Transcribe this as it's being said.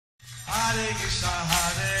Hare Krishna,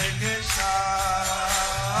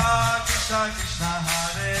 Krishna Krishna,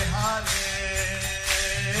 Hare Hare,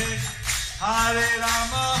 Hare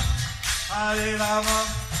Rama, Rama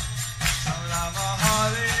Rama,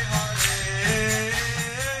 Hare Hare.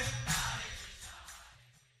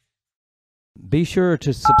 Be sure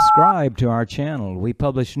to subscribe to our channel. We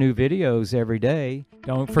publish new videos every day.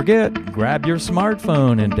 Don't forget, grab your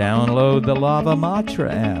smartphone and download the Lava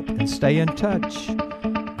Matra app and stay in touch.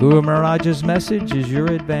 Guru Maharaj's message is your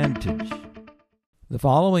advantage. The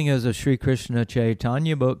following is a Sri Krishna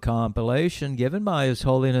Chaitanya book compilation given by His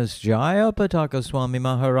Holiness Jayapataka Swami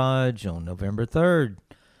Maharaj on November 3rd,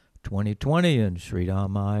 2020 in Sri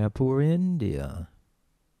Mayapur, India.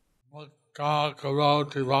 Mukta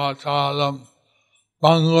karoti vachalam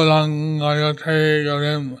Bangulang ayate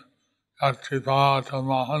garim Yatipata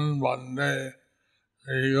mahan vande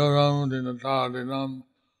Srigaram dinatadinam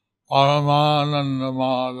Paramananda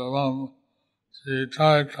madhavam Sri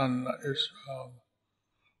Chaitanya-Isram.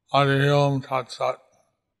 Hare Om Tat Sat.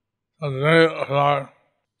 Today is our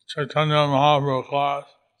Chaitanya Mahaprabhu class.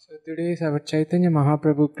 So today is our Chaitanya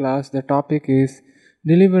Mahaprabhu class. The topic is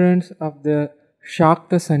Deliverance of the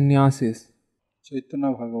Śākta-Sannyāsīs.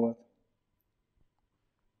 Chaitanya Bhagavat.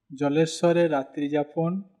 জলেশ্বরে রাত্রি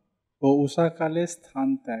যাপন ও উষাকালে স্থান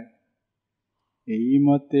ত্যাগ। এই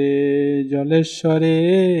মতে জলেশ্বরে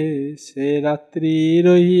সে রাত্রি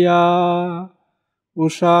রহিয়া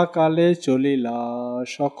উষাকালে চলিলা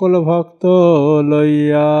সকল ভক্ত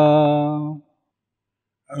লইয়া।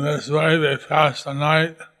 In this way they passed the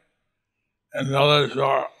night in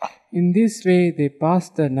Jaleshwar. In this way they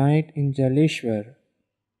passed the night in Jaleshwar.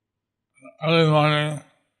 Early morning,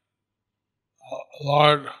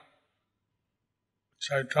 Lord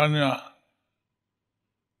Chaitanya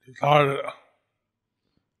departed,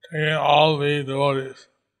 taking all the devotees.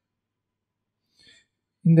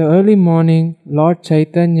 In the early morning, Lord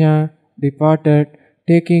Chaitanya departed,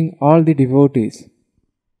 taking all the devotees.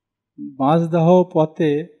 বাঁশদাহ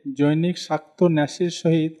পথে জৈনিক শাক্ত-ন্যাসীর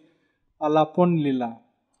সহিত আলাপন লীলা।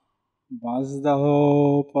 বাঁশদাহ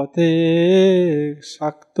পথে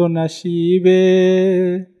শাক্ত-ন্যাসীবে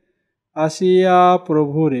আসিয়া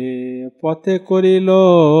প্রভুরে পথে করিল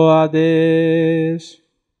আদেশ।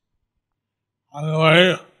 On the way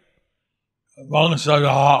to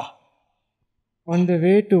Vamsadaha, On the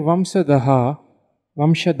way to Vamshadaha,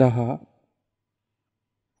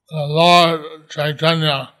 the Lord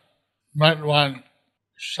Chaitanya met one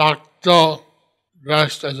Śākta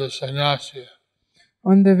dressed as a sannyasi.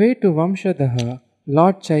 on the way to Vamshadaha,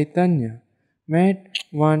 Lord Chaitanya met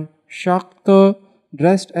one Śākta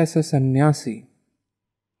dressed as a sannyasi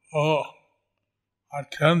Who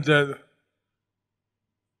attempted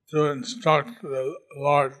to instruct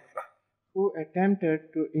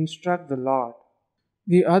the Lord.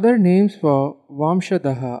 The other names for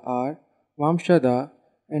Vamshadaha are Vamshada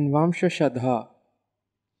and Vamshashadha.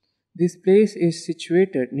 This place is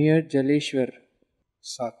situated near Jaleshwar.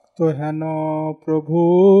 শাক্ত হেন প্রভু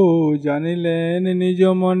জানিলেন নিজ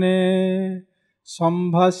মনে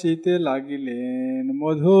সম্ভাষিতে লাগিলেন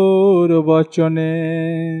মধুর বচনে।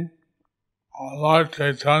 Lord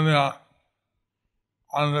Chaitanya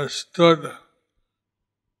understood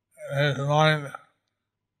in his mind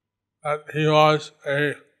that he was a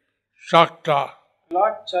Śākta.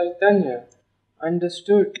 Lord Chaitanya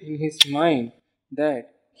understood in his mind that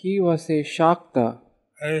he was a Śākta,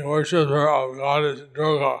 a worshipper of Goddess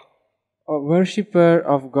Durga. a worshipper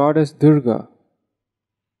of Goddess Durga.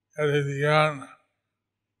 And he began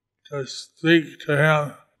to speak to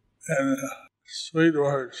him in sweet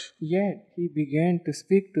words. Yet he began to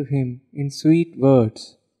speak to him in sweet words.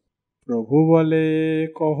 প্রভু বলে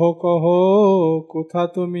কহ কহ কোথা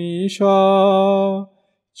তুমি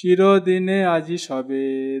চিরদিনে আজি সবে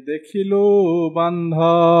দেখিল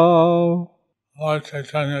বান্ধব। Lord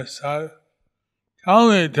Chaitanya said, tell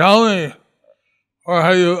me, where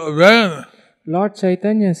have you been? Lord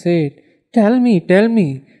Chaitanya said, tell me,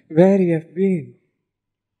 where you have been.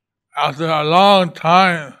 After a long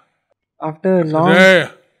time, today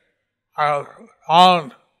I have found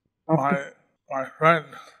my friend.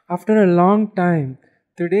 After a long time,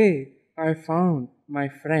 today I found my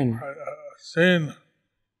friend.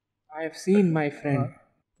 I have seen my friend.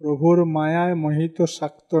 প্রভুর মায়ায় মোহিত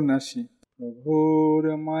শাক্ত-ন্যাসী। প্রভুর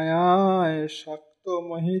মায়ায় শাক্ত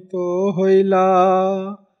মোহিত হইলা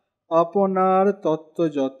আপনার তত্ত্ব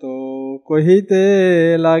যত কহিতে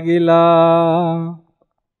লাগিলা।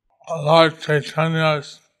 Lord Chaitanya's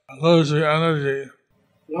illusory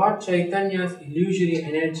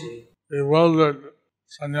energy bewildered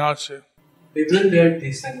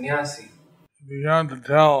the sannyasi. He began to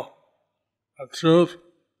tell the truth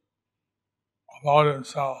about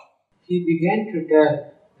himself. He began to tell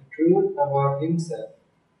the truth about himself.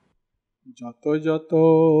 যত যত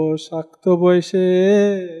শাক্ত বয়সে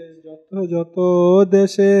যত যত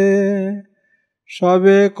দেশে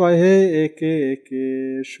সবে কহে একে একে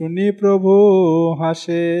শুনি প্রভু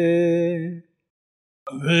হাসে।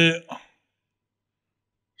 The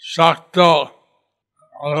Śākta,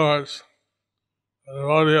 in other words, the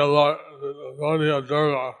devotee of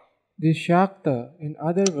Durga, The Śākta, in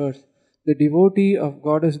other words, the devotee of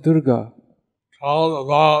goddess Durga, told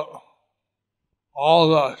about all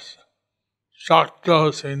the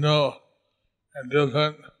Śāktas he knew in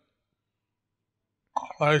different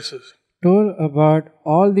places. told about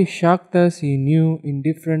all the Shaktas he knew in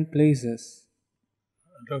different places,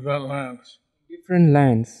 Different lands. different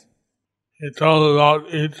lands. He told about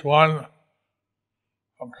each one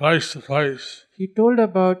from place to place. He told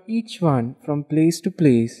about each one from place to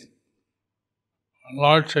place. When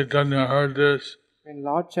Lord Chaitanya heard this, When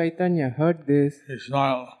Lord Chaitanya heard this, he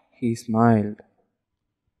smiled. he smiled.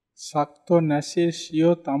 শাক্ত-ন্যাসীর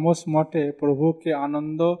স্বীয় তামস মঠে প্রভুকে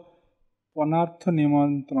আনন্দ পনার্থ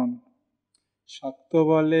নিমন্ত্রণ। শাক্ত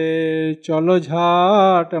বলে চলো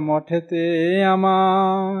ঝাট মঠেতে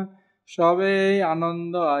আমার সবে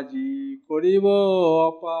আনন্দ আজি করিব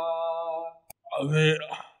অপার। The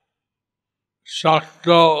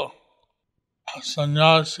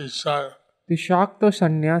Śākta-Sannyāsīs said, The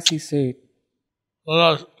Śākta-Sannyāsīs said, let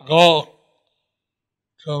us go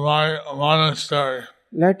to my monastery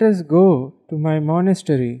let us go to my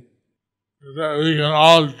monastery so that we can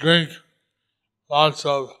all drink lots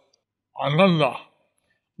of ananda,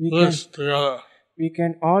 bliss together. we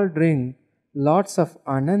can all drink lots of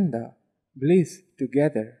ananda, bliss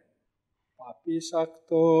together. পাপী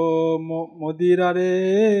শাক্ত মদিরারে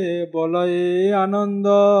বলয়ে আনন্দ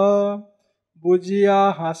বুঝিয়া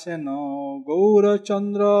হাসেন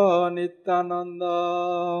Gourchandra Nityananda.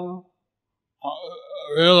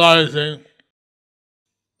 Realizing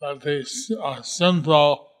that the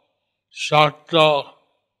sinful Śākta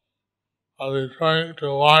are referring to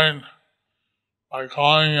wine by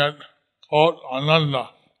calling it, quote, ananda.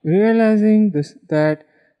 Realizing that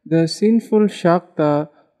the sinful Shakta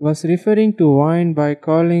was referring to wine by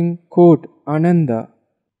calling quote ananda,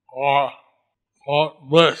 Or, quote,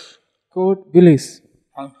 bliss, quote bliss,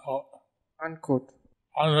 unquote. unquote.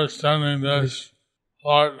 Understanding this,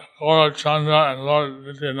 Lord Gaurachandra and Lord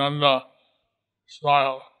Nityananda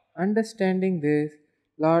smiled. Understanding this,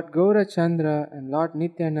 Lord Gaurachandra and Lord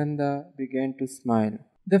Nityananda began to smile.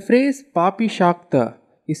 The phrase Papi Shakta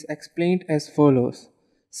is explained as follows.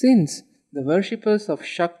 Since the worshippers of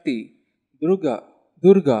Shakti,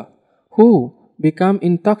 Durga, who become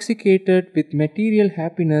intoxicated with material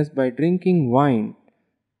happiness by drinking wine,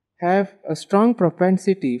 have a strong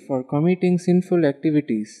propensity for committing sinful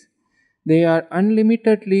activities, they are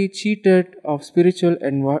unlimitedly cheated of spiritual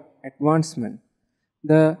advancement.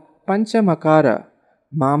 The Panchamakara,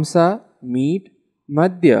 Mamsa, meat,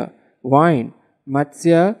 Madhya, wine,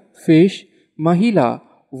 Matsya, fish, Mahila,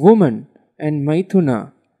 woman, and Maithuna,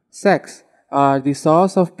 sex, are the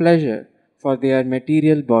source of pleasure for their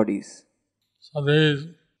material bodies. So these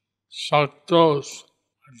Shaktas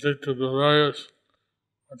are addicted to various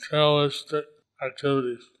materialistic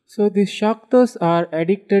activities. So these Shaktas are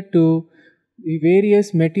addicted to the various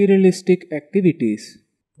materialistic activities.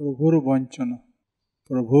 প্রভুর বঞ্চনা।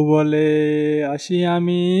 প্রভু বলে আসি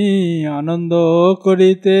আমি আনন্দ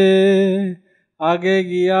করিতে আগে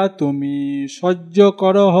গিয়া তুমি সহ্য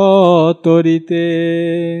করহ তরিতে।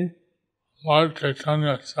 Lord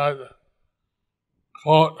Chaitanya said,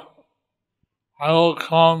 quote, I will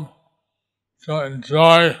come to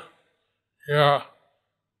enjoy your,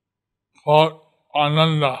 quote,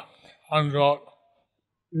 ananda, unquote,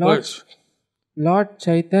 bliss. Lord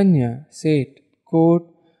Chaitanya said, quote,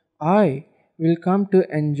 I will come to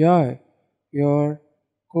enjoy your,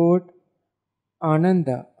 quote,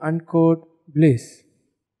 ananda, unquote, bliss.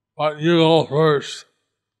 But you go first.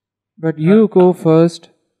 But you go first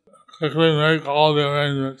Quickly make all the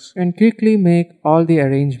arrangements. and quickly make all the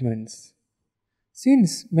arrangements.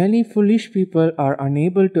 Since many foolish people are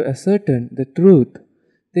unable to ascertain the truth,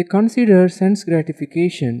 they consider sense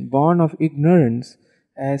gratification born of ignorance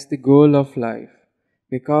as the goal of life.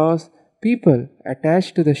 Because people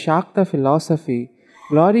attached to the Śākta philosophy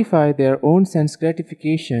glorify their own sense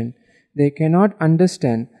gratification, they cannot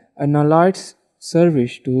understand a Nalait's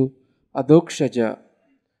service to Adokshaja.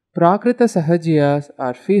 Prakrita Sahajiyas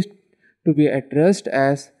are fit to be addressed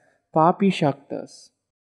as Papi Shaktas.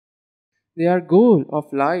 Their goal of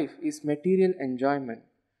life is material enjoyment.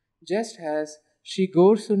 Just as Shri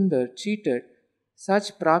Gaur-Sundar cheated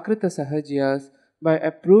such Prakrita Sahajiyas by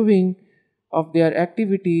approving of their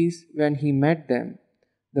activities when he met them.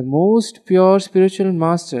 The most pure spiritual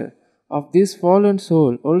master of this fallen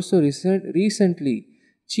soul also recently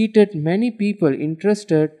cheated many people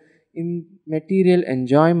interested in material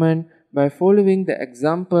enjoyment by following the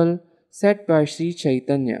example set by Sri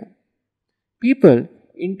Chaitanya. People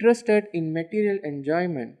interested in material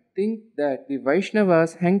enjoyment think that the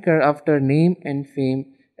Vaishnavas hanker after name and fame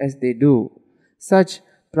as they do. Such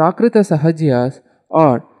Prakrita-Sannyāsīs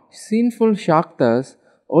or sinful Shaktas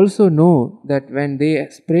also know that when they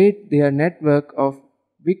spread their network of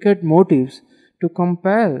wicked motives to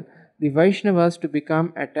compel the Vaishnavas to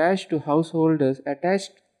become attached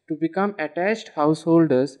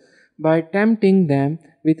householders by tempting them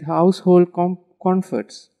with household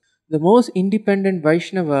comforts. The most independent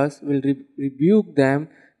Vaishnavas will rebuke them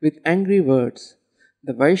with angry words.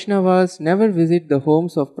 The Vaishnavas never visit the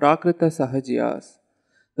homes of Prakrita-Sannyāsīs.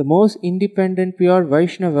 The most independent pure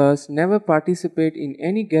Vaishnavas never participate in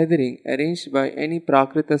any gathering arranged by any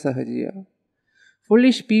Prakrita-Sannyāsī.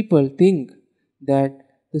 Foolish people think that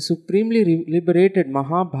the supremely liberated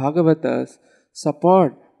Mahabhagavatas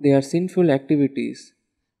support their sinful activities.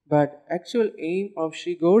 But actual aim of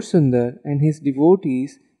Sri Gaurasundar and his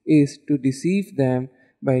devotees is to deceive them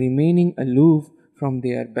by remaining aloof from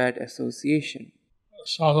their bad association.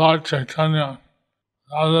 So Lord Chaitanya,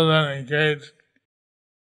 rather than engage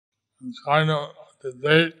in kind of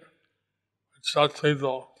debate with such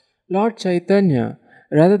people, Lord Chaitanya,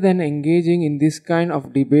 rather than engaging in this kind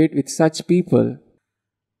of debate with such people,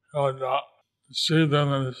 would deceive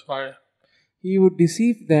them in this way. he would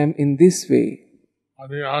deceive them in this way. But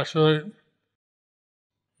he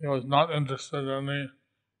was not interested in any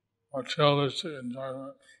materialistic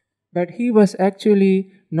enjoyment. But he was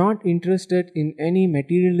actually not interested in any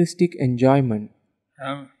materialistic enjoyment.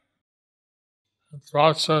 And the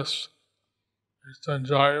process is to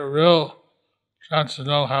enjoy real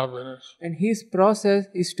transcendental happiness. And his process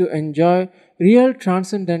is to enjoy real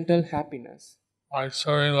transcendental happiness By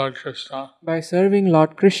serving Lord Krishna. by serving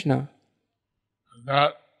Lord Krishna. And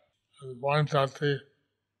that is one that the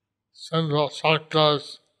sinful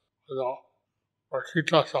Shaktas, the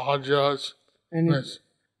Prakrita-Sannyāsīs, miss.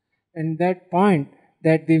 And that point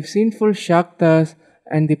that the sinful Shaktas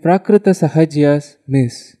and the Prakrita-Sannyāsīs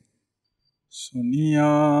miss.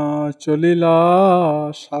 Suniya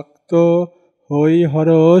cholila Shakta hoi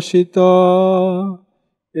harashita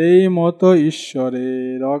ei moto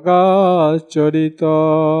ishware raga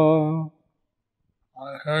charita.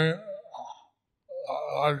 On hearing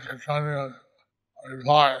Lord Chaitanya's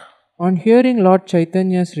reply, On hearing Lord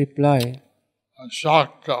Chaitanya's reply,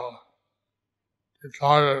 Shakta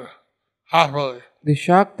departed happily. the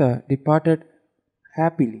Shakta departed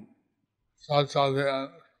happily. Such are the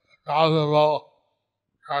unfathomable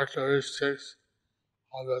characteristics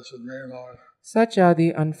of the Supreme Lord. Such are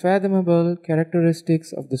the unfathomable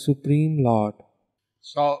characteristics of the Supreme Lord.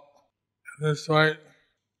 So, in this way,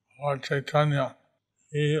 Lord Chaitanya,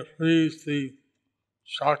 he pleased the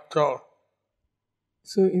Shakta.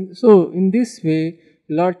 So in this way,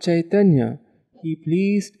 Lord Chaitanya, he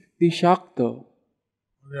pleased the Shakta.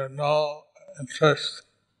 We had no interest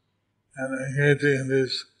in engaging in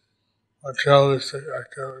these materialistic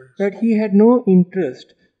activities. But he had no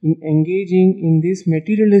interest in engaging in these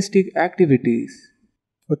materialistic activities.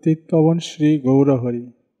 পতিত পাবন শ্রী গৌরহরি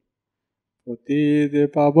পতিত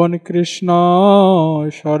পাবন কৃষ্ণ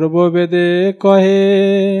সর্ববেদে কহে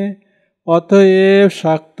অতএব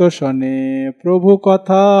শাক্ত শনে প্রভু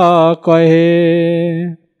কথা কহে.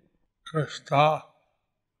 Krishna,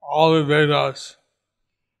 all the Vedas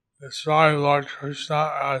describe Lord Krishna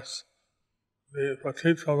as the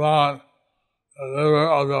Patithavan, the deliverer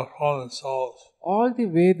of the fallen souls. All the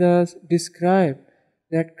Vedas describe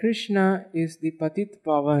that Krishna is the Patit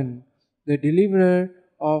Pavan, the deliverer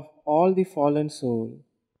of all the fallen souls.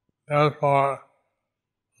 Therefore,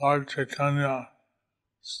 Lord Chaitanya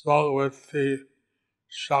spoke with the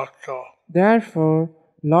Shakta. Therefore,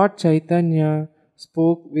 Lord Chaitanya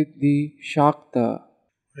spoke with the Shakta.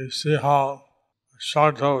 We see how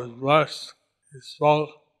Shakta was blessed. He spoke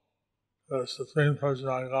to the Supreme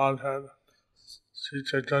Personality of Godhead, Sri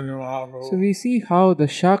Chaitanya Mahaprabhu. So we see how the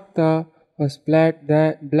Shakta was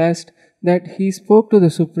blessed that he spoke to the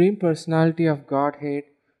Supreme Personality of Godhead,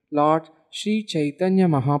 Lord Sri Chaitanya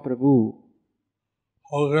Mahaprabhu.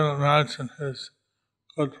 Who can imagine his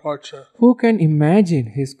good fortune? Who can imagine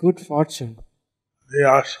his good fortune? He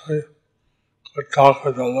actually could talk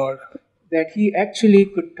with the Lord. That he actually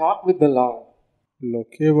could talk with the Lord.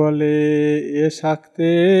 লোকে বলে এ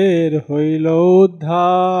শাক্তের হইল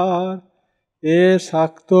উদ্ধার এ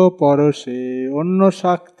শাক্ত পরশে অন্য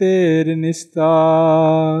শাক্তের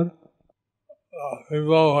নিস্তার.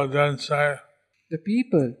 People would then say, The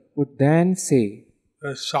people would then say,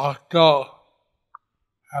 the Śākta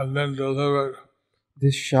has been delivered.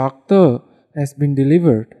 This Śākta has been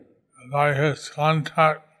delivered. By his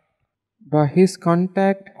contact, By his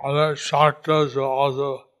contact, other Śāktas will also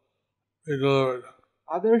be delivered.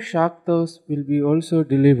 other Śāktas will be also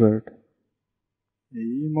delivered.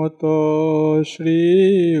 এই মতো শ্রী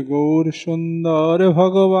গৌর সুন্দর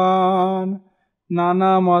ভগবান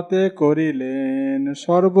নানা মতে করিলেন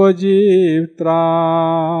সর্বজীব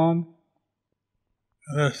ত্রাণ।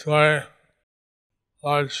 In this way,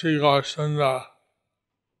 Lord Sri Gaurasundara,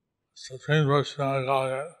 Supreme Personality of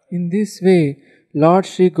Godhead, In this way, Lord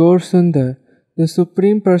Sri Gaurasundar, the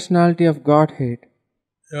Supreme Personality of Godhead,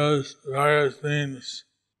 used various means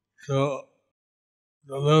to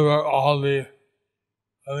deliver all the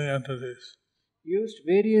living entities. used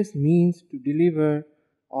various means to deliver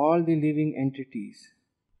all the living entities.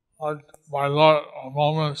 By Lord, a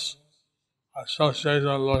moment's association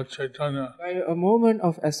with Lord Chaitanya, By a moment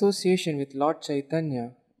of association with Lord Chaitanya,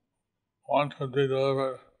 one could be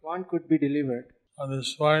delivered. one could be delivered. And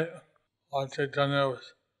despite Lord Chaitanya was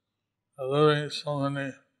delivering so many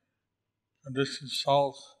conditioned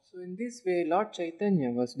souls, So in this way, Lord Chaitanya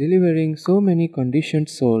was delivering so many conditioned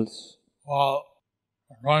souls while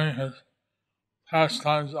running his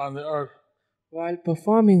pastimes on the earth. while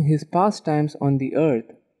performing his pastimes on the earth.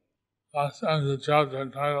 Thus ends the chapter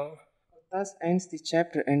entitled Thus ends the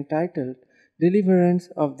chapter entitled Deliverance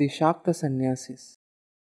of the Śākta-Sannyāsīs.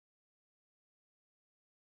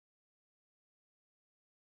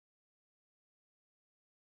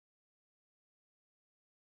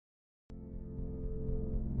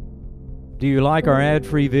 Do you like our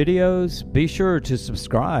ad-free videos? Be sure to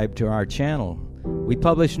subscribe to our channel. We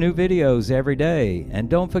publish new videos every day, and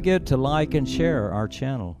don't forget to like and share our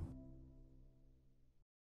channel.